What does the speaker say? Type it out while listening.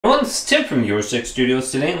This is Tim from Your 6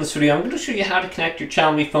 Studios. Today in this video I'm going to show you how to connect your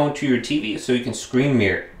Xiaomi phone to your TV so you can screen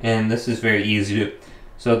mirror, and this is very easy to do.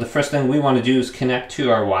 So the first thing we want to do is connect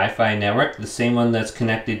to our Wi-Fi network, the same one that's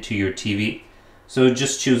connected to your TV. So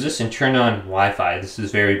just choose this and turn on Wi-Fi. This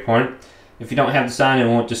is very important. If you don't have this on, it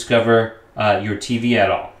won't discover your TV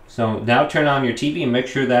at all. So now turn on your TV and make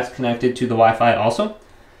sure that's connected to the Wi-Fi also.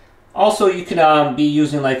 Also, you could be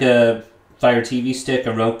using like a Fire TV stick,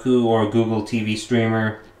 a Roku, or a Google TV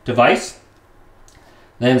streamer device.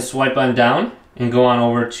 Then swipe on down and go on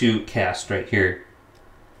over to Cast right here.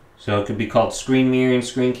 So it could be called Screen Mirroring,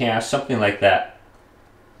 Screencast, something like that.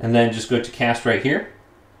 And then just go to Cast right here.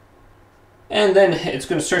 And then it's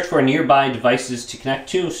going to search for nearby devices to connect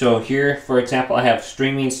to. So here, for example, I have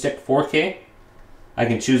Streaming Stick 4K. I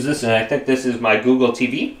can choose this, and I think this is my Google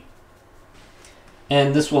TV.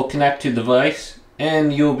 And this will connect to the device,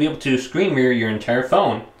 and you'll be able to screen mirror your entire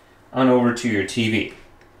phone on over to your TV.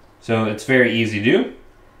 So it's very easy to do,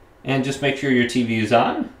 and just make sure your TV is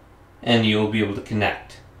on and you'll be able to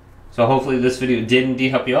connect. So hopefully this video did indeed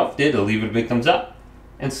help you out. If it did, leave it a big thumbs up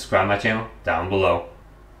and subscribe to my channel down below.